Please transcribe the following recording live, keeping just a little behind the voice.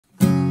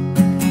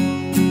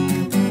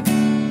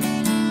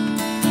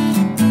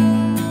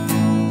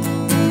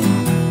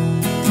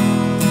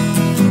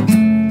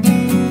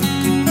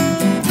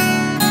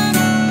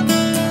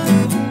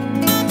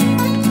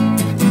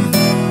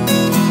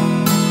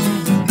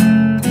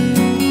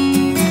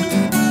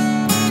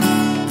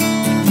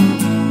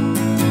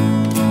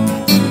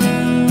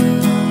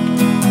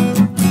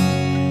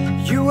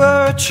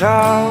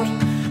child,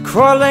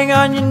 crawling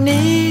on your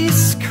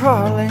knees,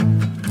 crawling,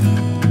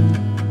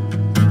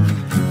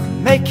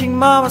 making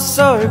mama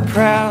so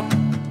proud,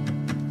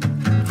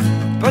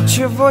 but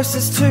your voice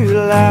is too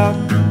loud.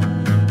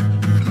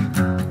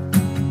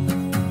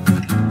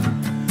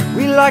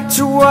 We like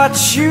to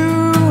watch you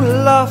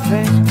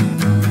laughing,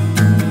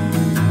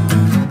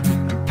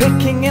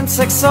 picking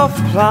insects off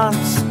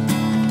plants.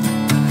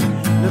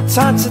 No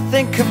time to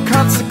think of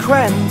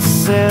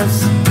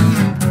consequences.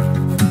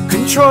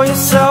 Control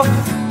yourself,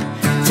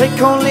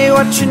 take only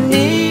what you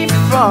need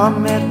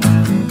from it.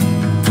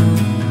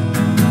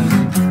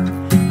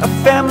 A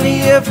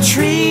family of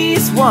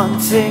trees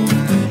wanting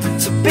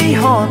to be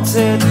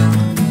haunted.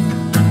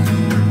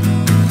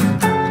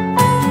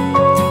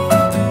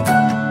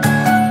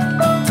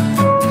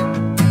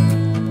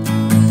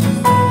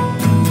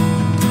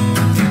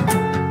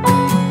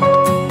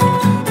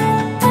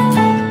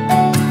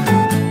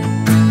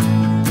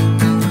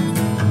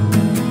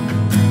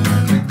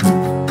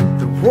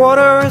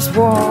 Water is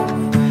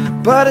warm,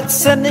 but it's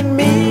sending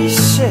me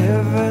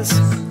shivers.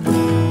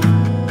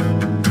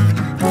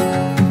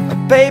 A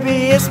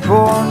baby is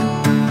born,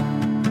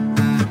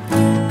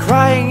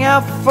 crying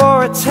out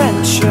for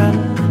attention,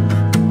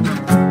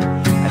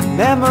 and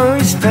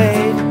memories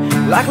fade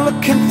like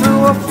looking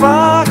through a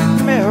fog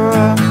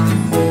mirror.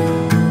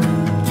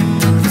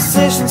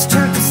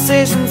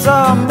 Decisions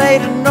are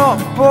made and not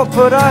bought,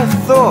 but I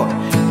thought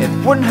it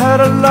wouldn't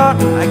hurt a lot.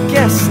 I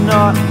guess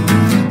not.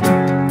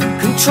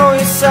 Control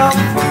yourself,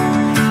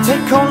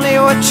 take only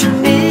what you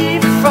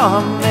need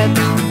from it.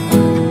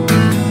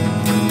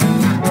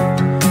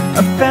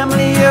 A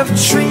family of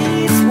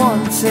trees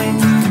wanting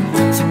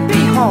to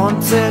be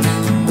haunted.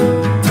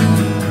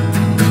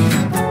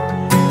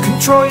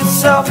 Control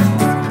yourself,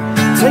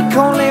 take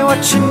only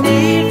what you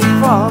need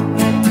from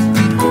it.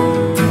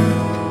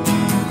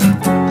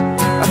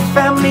 A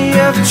family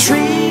of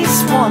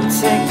trees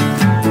wanting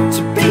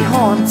to be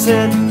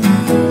haunted.